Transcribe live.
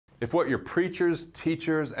If what your preachers,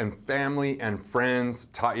 teachers, and family and friends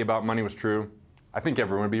taught you about money was true, I think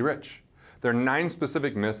everyone would be rich. There are 9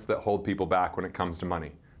 specific myths that hold people back when it comes to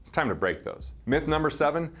money. It's time to break those. Myth number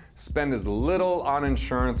 7, spend as little on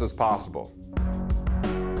insurance as possible.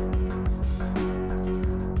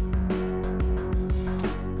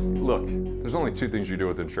 Look, there's only 2 things you do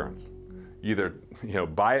with insurance. You either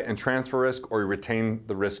buy it and transfer risk, or you retain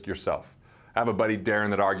the risk yourself. I have a buddy, Darren,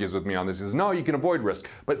 that argues with me on this. He says, no, you can avoid risk,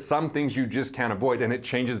 but some things you just can't avoid, and it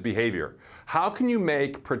changes behavior. How can you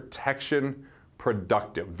make protection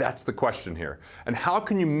productive? That's the question here. And how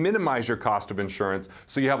can you minimize your cost of insurance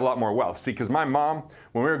so you have a lot more wealth? See, because my mom,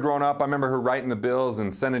 when we were growing up, I remember her writing the bills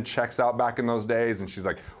and sending checks out back in those days, and she's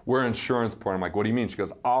like, we're insurance poor. I'm like, what do you mean? She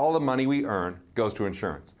goes, all the money we earn goes to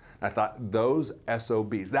insurance. I thought, those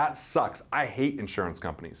SOBs, that sucks. I hate insurance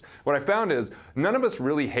companies. What I found is none of us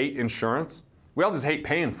really hate insurance. We all just hate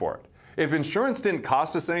paying for it. If insurance didn't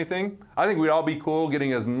cost us anything, I think we'd all be cool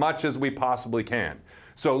getting as much as we possibly can.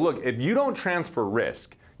 So look, if you don't transfer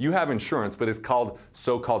risk, you have insurance, but it's called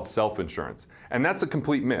so-called self-insurance. And that's a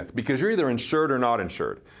complete myth because you're either insured or not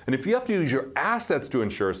insured. And if you have to use your assets to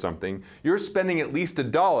insure something, you're spending at least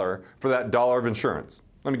 $1 for that dollar of insurance.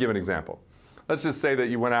 Let me give an example. Let's just say that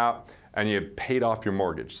you went out and you paid off your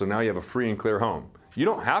mortgage, so now you have a free and clear home. You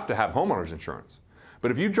don't have to have homeowner's insurance. But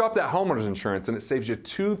if you drop that homeowner's insurance and it saves you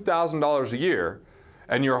 $2,000 a year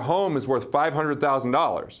and your home is worth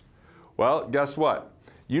 $500,000, well, guess what?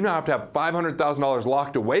 You now have to have $500,000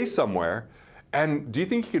 locked away somewhere. And do you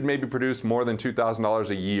think you could maybe produce more than $2,000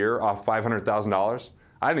 a year off $500,000?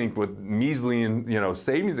 I think with measly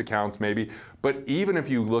savings accounts maybe, but even if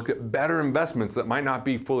you look at better investments that might not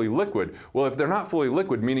be fully liquid, well, if they're not fully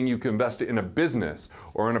liquid, meaning you can invest it in a business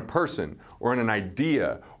or in a person or in an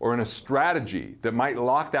idea or in a strategy that might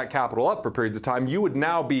lock that capital up for periods of time, you would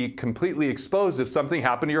now be completely exposed if something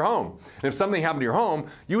happened to your home. And if something happened to your home,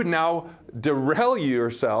 you would now derail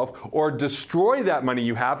yourself or destroy that money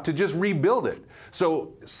you have to just rebuild it.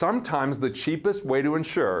 So sometimes the cheapest way to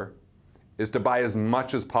insure is to buy as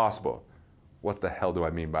much as possible. What the hell do I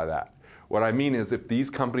mean by that? What I mean is if these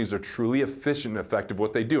companies are truly efficient and effective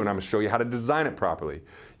what they do, and I'm going to show you how to design it properly,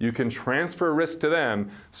 you can transfer risk to them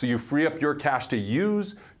so you free up your cash to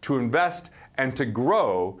use, to invest, and to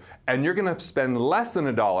grow, and you're going to spend less than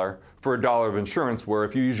 $1 for $1 of insurance, where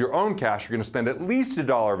if you use your own cash, you're going to spend at least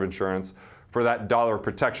 $1 of insurance for that $1 of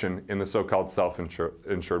protection in the so-called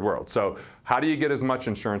self-insured world. So how do you get as much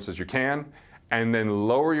insurance as you can and then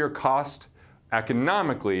lower your cost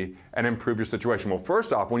economically and improve your situation? Well,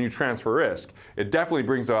 first off, when you transfer risk, it definitely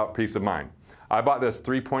brings about peace of mind. I bought this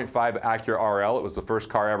 3.5 Acura RL. It was the first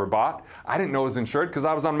car I ever bought. I didn't know it was insured because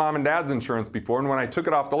I was on mom and dad's insurance before, and when I took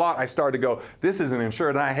it off the lot, I started to go, this isn't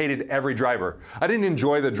insured, and I hated every driver. I didn't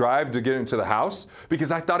enjoy the drive to get into the house because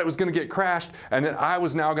I thought it was going to get crashed, and that I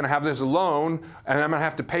was now going to have this loan, and I'm going to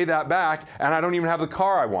have to pay that back, and I don't even have the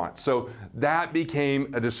car I want. So that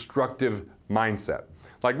became a destructive mindset.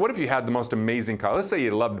 Like, what if you had the most amazing car? Let's say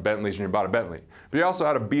you loved Bentleys and you bought a Bentley, but you also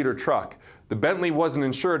had a beater truck. The Bentley wasn't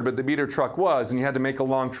insured, but the beater truck was, and you had to make a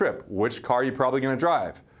long trip. Which car are you probably going to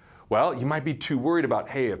drive? Well, you might be too worried about,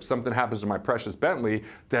 hey, if something happens to my precious Bentley,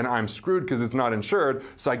 then I'm screwed because it's not insured,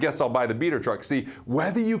 so I guess I'll buy the beater truck. See,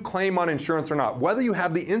 whether you claim on insurance or not, whether you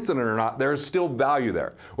have the incident or not, there is still value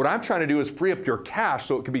there. What I'm trying to do is free up your cash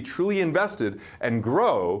so it can be truly invested and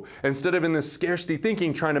grow instead of in this scarcity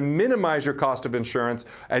thinking, trying to minimize your cost of insurance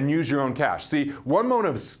and use your own cash. See, one moment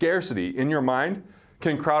of scarcity in your mind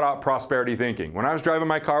can crowd out prosperity thinking. When I was driving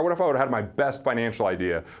my car, what if I would have had my best financial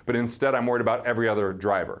idea, but instead I'm worried about every other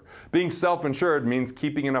driver? Being self-insured means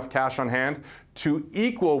keeping enough cash on hand to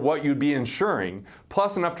equal what you'd be insuring,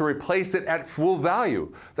 plus enough to replace it at full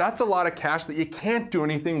value. That's a lot of cash that you can't do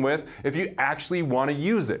anything with if you actually want to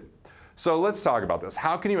use it. So let's talk about this.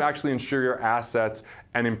 How can you actually insure your assets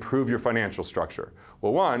and improve your financial structure?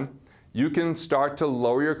 Well, one, you can start to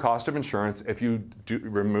lower your cost of insurance if you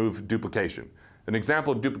remove duplication. An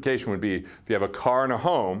example of duplication would be if you have a car and a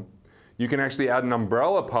home, you can actually add an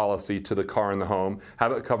umbrella policy to the car and the home,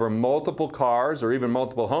 have it cover multiple cars or even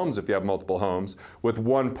multiple homes if you have multiple homes with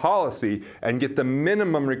one policy, and get the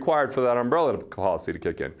minimum required for that umbrella policy to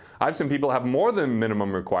kick in. I've seen people have more than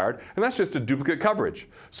minimum required, and that's just a duplicate coverage.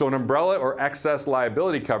 So an umbrella or excess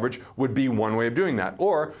liability coverage would be one way of doing that.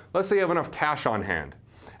 Or let's say you have enough cash on hand.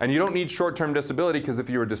 And you don't need short-term disability because if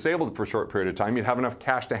you were disabled for a short period of time, you'd have enough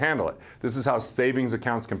cash to handle it. This is how savings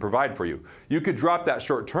accounts can provide for you. You could drop that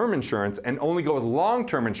short-term insurance and only go with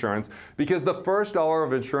long-term insurance because the first $1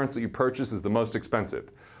 of insurance that you purchase is the most expensive.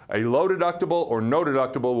 A low deductible or no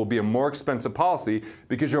deductible will be a more expensive policy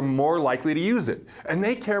because you're more likely to use it. And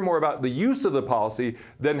they care more about the use of the policy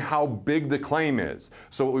than how big the claim is.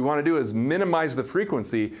 So what we want to do is minimize the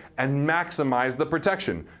frequency and maximize the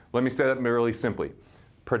protection. Let me say that really simply.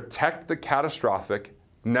 Protect the catastrophic,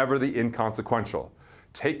 never the inconsequential.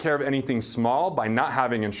 Take care of anything small by not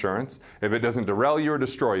having insurance. If it doesn't derail you or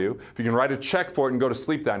destroy you, if you can write a check for it and go to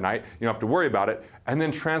sleep that night, you don't have to worry about it. And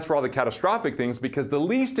then transfer all the catastrophic things because the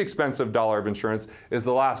least expensive dollar of insurance is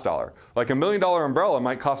the last dollar. Like $1 million umbrella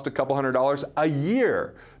might cost a couple $100 a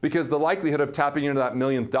year because the likelihood of tapping into that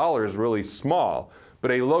millionth dollar is really small.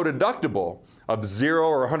 But a low deductible of $0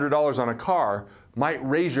 or $100 on a car might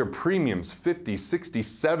raise your premiums $50, $60,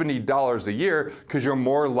 $70 a year because you're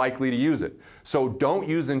more likely to use it. So don't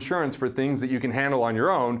use insurance for things that you can handle on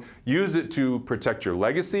your own. Use it to protect your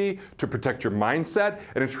legacy, to protect your mindset,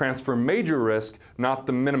 and to transfer major risk, not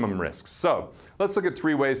the minimum risks. So let's look at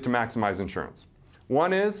 3 ways to maximize insurance.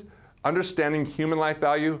 One is understanding human life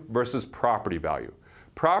value versus property value.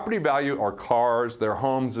 Property value are cars, their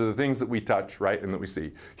homes, are the things that we touch, right, and that we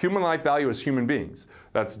see. Human life value is human beings.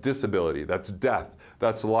 That's disability, that's death,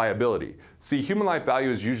 that's liability. See, human life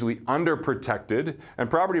value is usually underprotected, and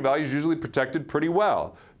property value is usually protected pretty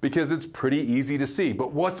well because it's pretty easy to see.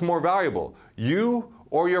 But what's more valuable, you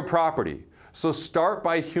or your property? So start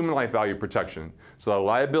by human life value protection. So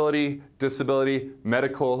liability, disability,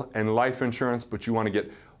 medical, and life insurance, but you want to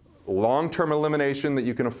get long-term elimination that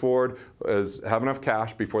you can afford, is have enough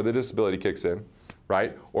cash before the disability kicks in,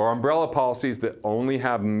 right? Or umbrella policies that only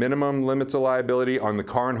have minimum limits of liability on the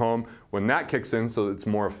car and home when that kicks in so it's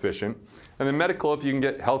more efficient. And then medical, if you can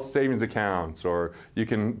get health savings accounts, or you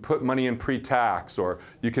can put money in pre-tax, or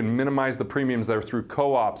you can minimize the premiums there through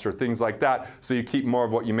co-ops or things like that so you keep more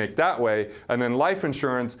of what you make that way. And then life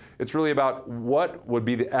insurance, it's really about what would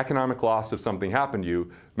be the economic loss if something happened to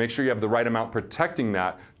you. Make sure you have the right amount protecting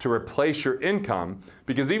that to replace your income,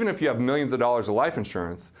 because even if you have millions of dollars of life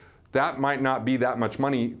insurance, that might not be that much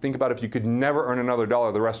money. Think about if you could never earn another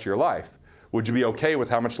dollar the rest of your life. Would you be okay with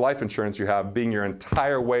how much life insurance you have being your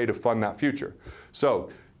entire way to fund that future? So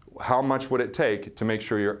how much would it take to make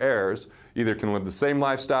sure your heirs either can live the same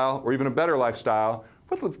lifestyle or even a better lifestyle?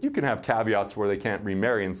 You can have caveats where they can't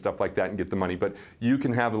remarry and stuff like that and get the money, but you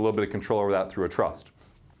can have a little bit of control over that through a trust.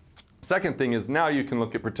 Second thing is now you can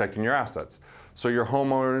look at protecting your assets. So your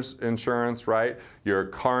homeowner's insurance, right? Your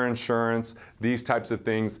car insurance, these types of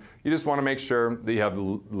things. You just want to make sure that you have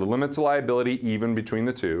the limits of liability even between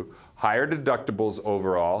the two, higher deductibles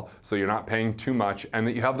overall, so you're not paying too much, and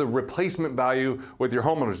that you have the replacement value with your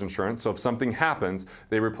homeowner's insurance. So if something happens,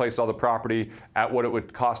 they replaced all the property at what it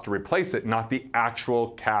would cost to replace it, not the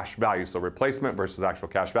actual cash value. So replacement versus actual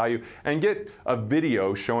cash value. And get a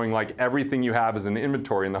video showing like everything you have as an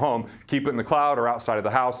inventory in the home. Keep it in the cloud or outside of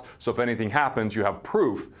the house, so if anything happens, you have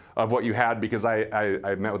proof of what you had, because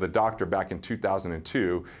I met with a doctor back in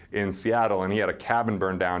 2002 in Seattle, and he had a cabin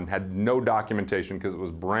burned down, had no documentation because it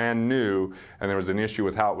was brand new and there was an issue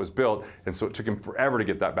with how it was built, and so it took him forever to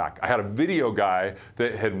get that back. I had a video guy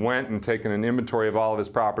that had went and taken an inventory of all of his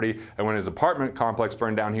property, and when his apartment complex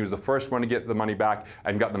burned down, he was the first one to get the money back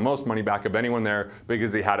and got the most money back of anyone there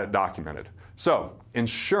because he had it documented. So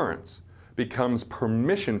insurance becomes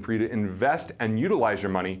permission for you to invest and utilize your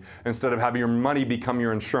money instead of having your money become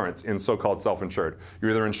your insurance in so-called self-insured.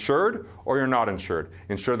 You're either insured or you're not insured.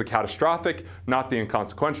 Insure the catastrophic, not the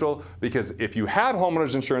inconsequential, because if you have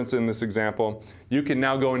homeowner's insurance in this example, you can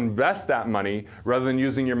now go invest that money rather than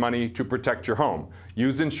using your money to protect your home.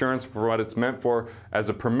 Use insurance for what it's meant for, as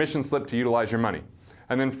a permission slip to utilize your money.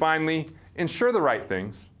 And then finally, insure the right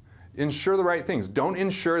things. Insure the right things. Don't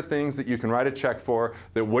insure things that you can write a check for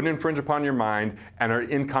that wouldn't infringe upon your mind and are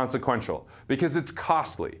inconsequential, because it's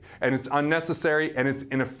costly and it's unnecessary and it's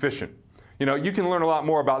inefficient. You know, you can learn a lot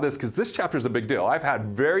more about this because this chapter is a big deal. I've had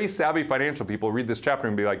very savvy financial people read this chapter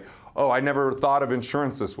and be like, oh, I never thought of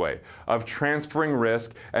insurance this way, of transferring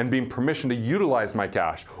risk and being permission to utilize my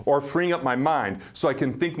cash, or freeing up my mind so I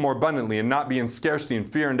can think more abundantly and not be in scarcity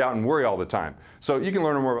and fear and doubt and worry all the time. So you can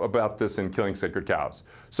learn more about this in Killing Sacred Cows.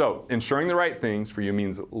 So ensuring the right things for you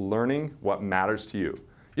means learning what matters to you.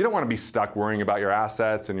 You don't want to be stuck worrying about your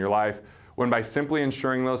assets and your life, when by simply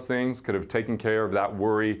ensuring those things could have taken care of that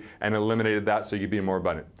worry and eliminated that so you'd be more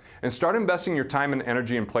abundant. And start investing your time and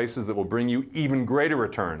energy in places that will bring you even greater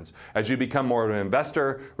returns as you become more of an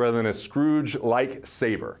investor rather than a Scrooge-like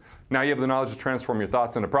saver. Now you have the knowledge to transform your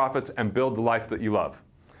thoughts into profits and build the life that you love.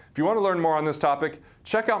 If you want to learn more on this topic,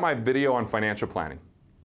 check out my video on financial planning.